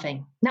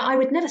unloving. Now, I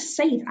would never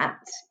say that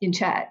in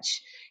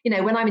church.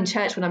 When I'm in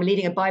church, when I'm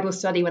leading a Bible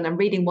study, when I'm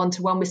reading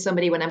one-to-one with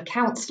somebody, when I'm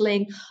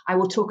counseling, I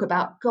will talk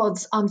about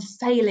God's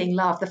unfailing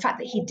love, the fact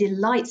that he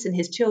delights in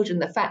his children,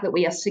 the fact that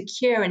we are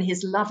secure in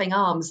his loving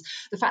arms,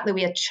 the fact that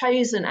we are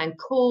chosen and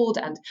called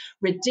and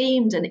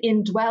redeemed and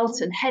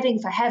indwelt and heading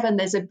for heaven.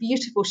 There's a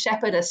beautiful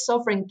shepherd, a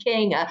sovereign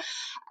king,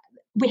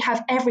 we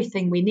have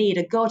everything we need,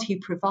 a God who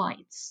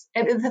provides.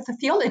 The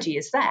theology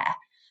is there,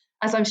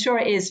 as I'm sure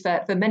it is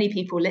for many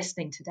people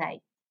listening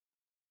today.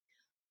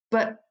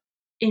 But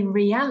in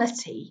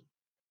reality,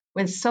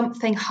 when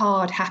something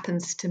hard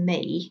happens to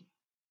me,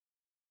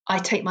 I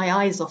take my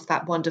eyes off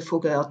that wonderful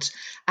God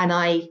and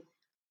I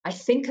I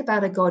think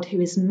about a God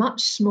who is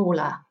much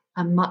smaller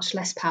and much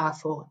less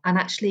powerful and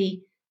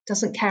actually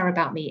doesn't care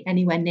about me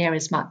anywhere near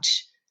as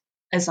much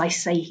as I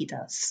say he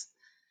does.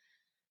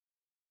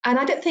 And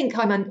I don't think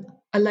I'm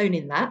alone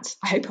in that.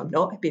 I hope I'm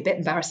not. It'd be a bit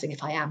embarrassing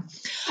if I am.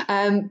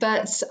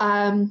 But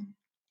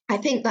I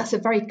think that's a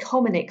very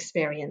common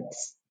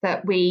experience,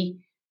 that we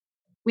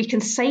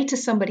can say to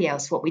somebody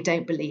else what we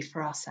don't believe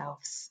for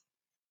ourselves.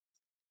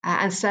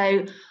 And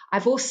so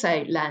I've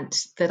also learnt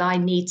that I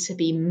need to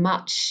be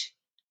much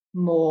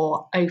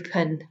more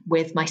open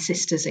with my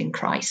sisters in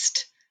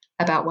Christ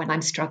about when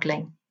I'm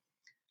struggling,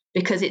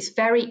 because it's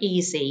very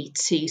easy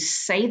to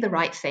say the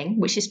right thing,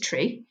 which is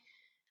true,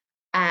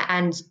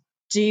 and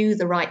do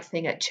the right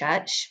thing at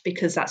church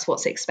because that's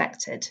what's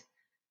expected,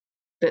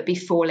 but be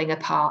falling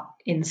apart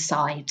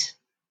inside.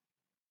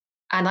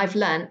 And I've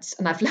learnt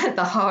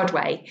the hard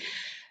way,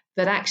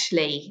 that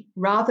actually,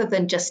 rather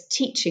than just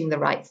teaching the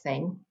right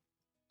thing,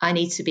 I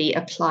need to be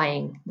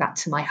applying that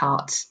to my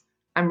heart.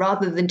 And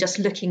rather than just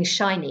looking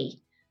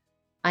shiny,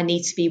 I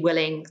need to be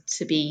willing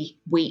to be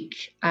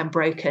weak and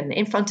broken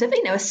in front of,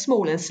 a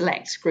small and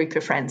select group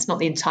of friends, not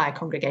the entire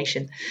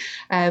congregation,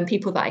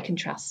 people that I can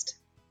trust.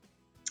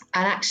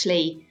 And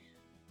actually,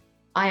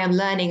 I am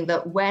learning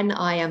that when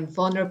I am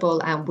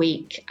vulnerable and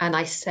weak and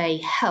I say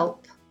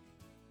help,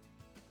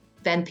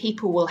 then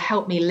people will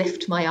help me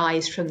lift my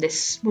eyes from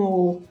this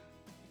small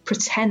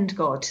pretend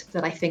God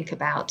that I think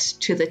about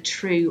to the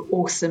true,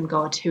 awesome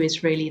God who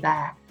is really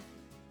there.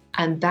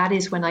 And that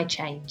is when I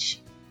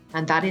change.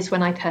 And that is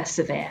when I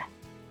persevere.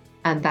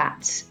 And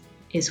that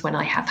is when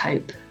I have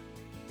hope.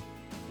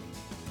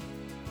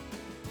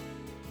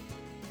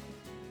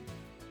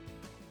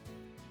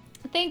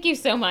 Thank you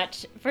so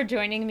much for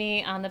joining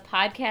me on the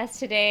podcast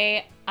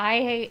today.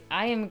 I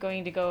am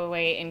going to go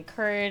away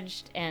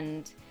encouraged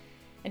and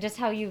just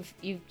how you've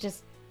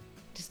just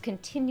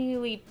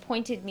continually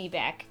pointed me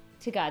back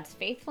to God's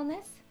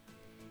faithfulness,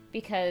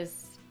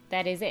 because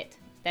that is it.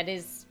 That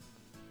is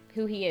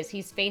who he is.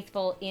 He's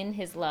faithful in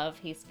his love.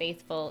 He's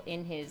faithful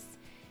in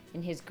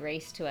his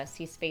grace to us.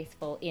 He's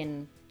faithful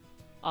in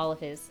all of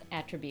his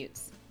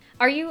attributes.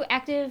 Are you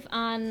active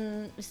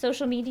on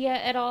social media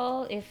at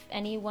all? If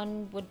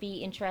anyone would be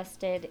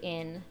interested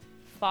in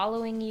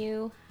following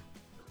you?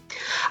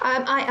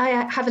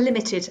 I have a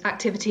limited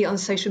activity on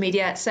social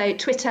media. So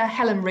Twitter,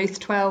 Helen Ruth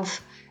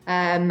 12,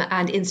 and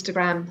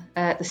Instagram,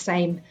 the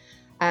same.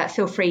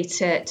 Feel free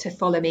to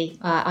follow me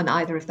on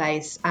either of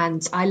those.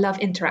 And I love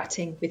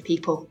interacting with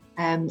people.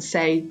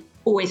 So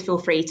always feel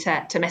free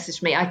to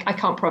message me. I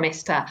can't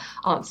promise to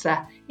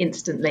answer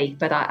instantly,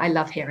 but I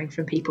love hearing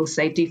from people.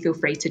 So do feel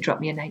free to drop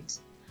me a note.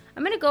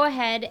 I'm going to go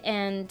ahead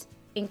and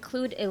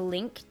include a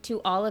link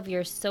to all of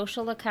your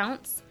social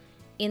accounts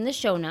in the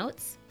show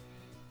notes.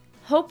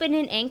 Hope in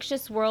an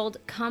Anxious World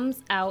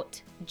comes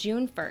out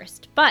June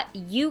 1st, but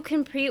you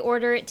can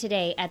pre-order it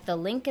today at the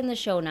link in the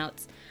show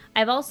notes.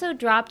 I've also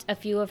dropped a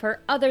few of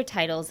her other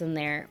titles in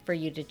there for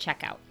you to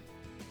check out.